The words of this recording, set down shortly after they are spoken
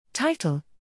Title: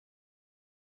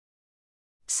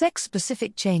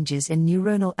 Sex-specific changes in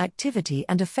neuronal activity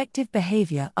and affective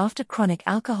behavior after chronic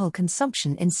alcohol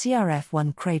consumption in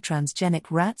CRF1-cre transgenic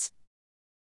rats.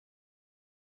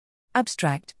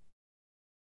 Abstract: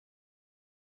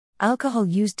 Alcohol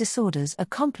use disorders are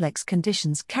complex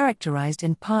conditions characterized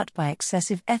in part by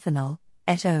excessive ethanol,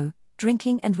 ETO,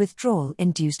 drinking and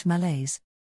withdrawal-induced malaise.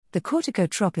 The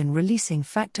corticotropin-releasing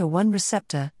factor 1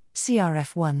 receptor,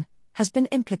 CRF1, has been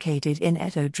implicated in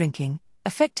ETO drinking,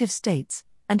 affective states,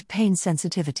 and pain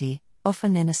sensitivity,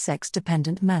 often in a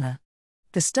sex-dependent manner.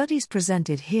 The studies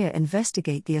presented here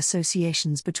investigate the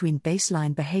associations between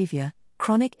baseline behavior,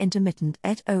 chronic intermittent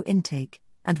ETO intake,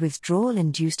 and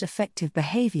withdrawal-induced affective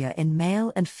behavior in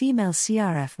male and female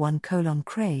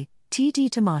CRF1-cre,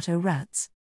 TD tomato rats.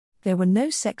 There were no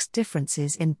sex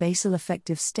differences in basal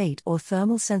affective state or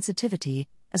thermal sensitivity,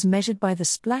 as measured by the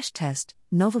splash test,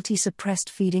 novelty-suppressed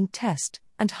feeding test,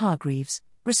 and Hargreaves,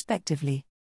 respectively.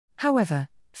 However,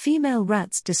 female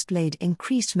rats displayed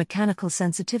increased mechanical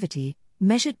sensitivity,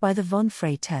 measured by the von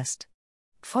Frey test.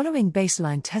 Following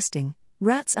baseline testing,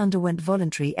 rats underwent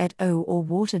voluntary ETO or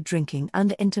water drinking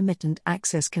under intermittent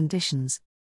access conditions.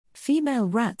 Female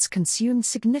rats consumed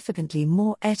significantly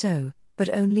more ETO, but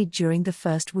only during the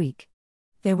first week.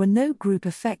 There were no group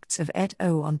effects of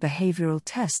ETO on behavioral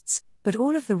tests, but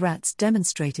all of the rats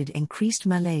demonstrated increased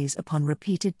malaise upon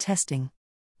repeated testing.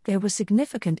 There were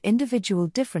significant individual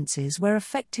differences where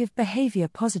affective behavior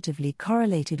positively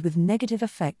correlated with negative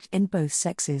effect in both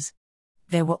sexes.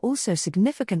 There were also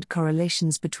significant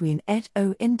correlations between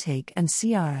ETO intake and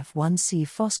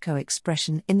CRF1-cre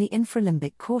co-expression in the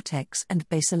infralimbic cortex and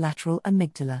basolateral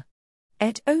amygdala.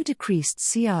 ETO decreased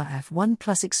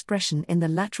CRF1+ expression in the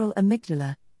lateral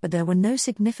amygdala, but there were no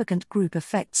significant group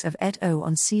effects of ETO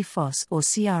on CFOS or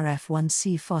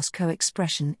CRF1-cre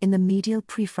co-expression in the medial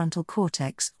prefrontal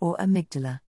cortex or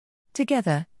amygdala.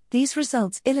 Together, these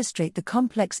results illustrate the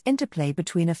complex interplay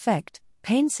between affect,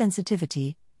 pain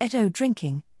sensitivity, ETO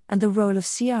drinking, and the role of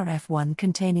CRF1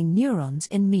 containing neurons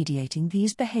in mediating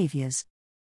these behaviors.